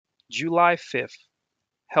July 5th,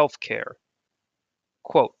 healthcare.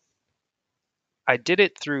 Quote, I did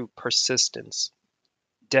it through persistence,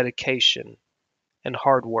 dedication, and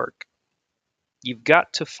hard work. You've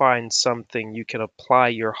got to find something you can apply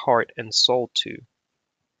your heart and soul to.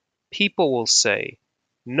 People will say,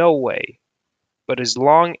 no way, but as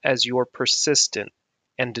long as you're persistent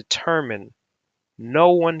and determined,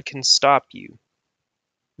 no one can stop you.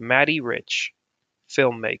 Matty Rich,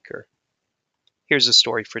 filmmaker. Here's a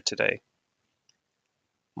story for today.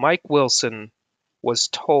 Mike Wilson was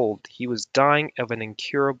told he was dying of an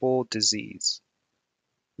incurable disease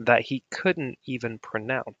that he couldn't even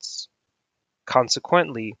pronounce.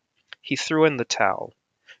 Consequently, he threw in the towel,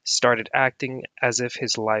 started acting as if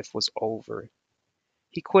his life was over.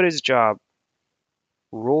 He quit his job,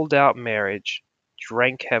 ruled out marriage,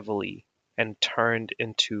 drank heavily, and turned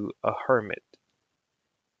into a hermit.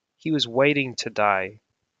 He was waiting to die,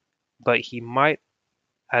 but he might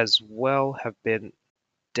as well have been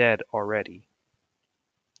dead already.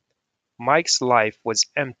 Mike's life was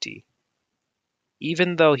empty.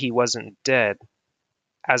 Even though he wasn't dead,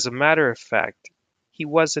 as a matter of fact, he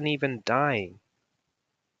wasn't even dying.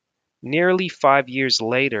 Nearly 5 years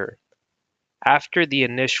later, after the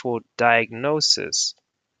initial diagnosis,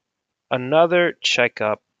 another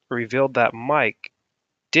checkup revealed that Mike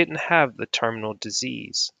didn't have the terminal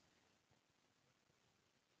disease.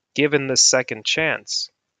 Given the second chance,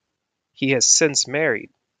 he has since married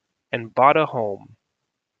and bought a home.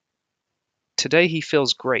 Today he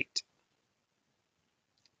feels great.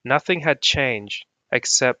 Nothing had changed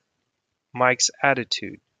except Mike's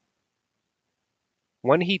attitude.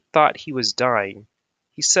 When he thought he was dying,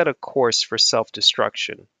 he set a course for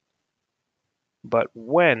self-destruction. But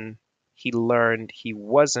when he learned he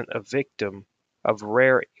wasn't a victim of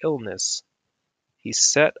rare illness, he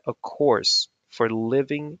set a course for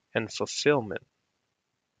living and fulfillment.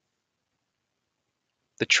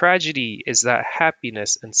 The tragedy is that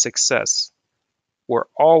happiness and success were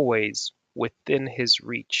always within his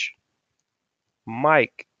reach.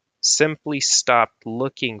 Mike simply stopped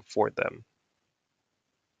looking for them.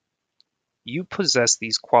 You possess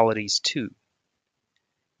these qualities too.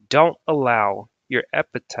 Don't allow your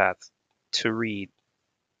epitaph to read,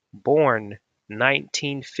 born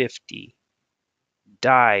 1950,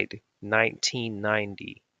 died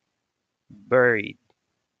 1990, buried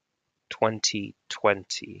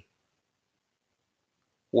 2020.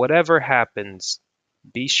 Whatever happens,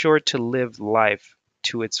 be sure to live life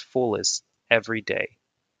to its fullest every day.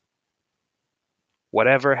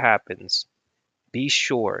 Whatever happens, be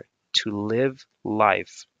sure to live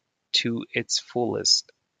life to its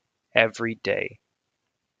fullest every day.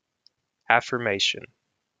 Affirmation.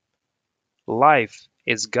 Life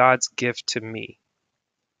is God's gift to me.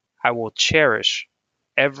 I will cherish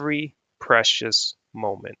every precious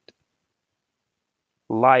moment.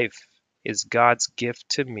 Life is God's gift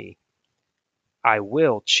to me. I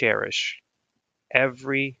will cherish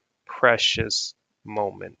every precious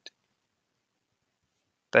moment.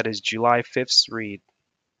 That is July 5th's read,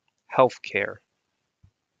 Healthcare,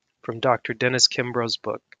 from Dr. Dennis Kimbro's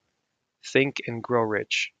book, Think and Grow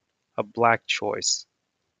Rich, A Black Choice,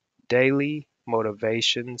 Daily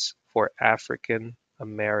Motivations for African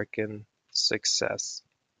American Success.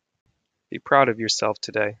 Be proud of yourself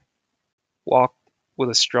today. Walk with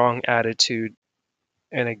a strong attitude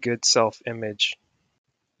and a good self-image.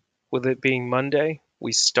 With it being Monday,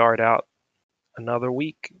 we start out another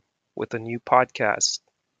week with a new podcast.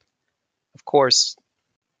 Of course,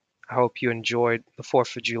 I hope you enjoyed the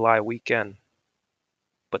 4th of July weekend.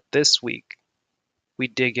 But this week, we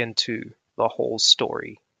dig into the whole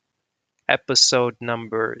story. Episode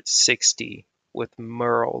number 60 with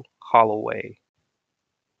Merle Holloway.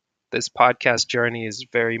 This podcast journey has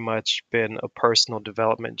very much been a personal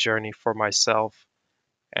development journey for myself,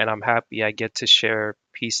 and I'm happy I get to share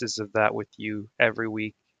pieces of that with you every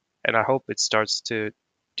week, and I hope it starts to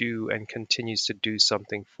do and continues to do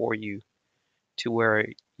something for you to where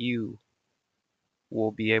you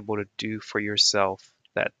will be able to do for yourself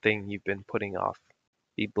that thing you've been putting off.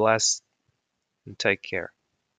 Be blessed and take care.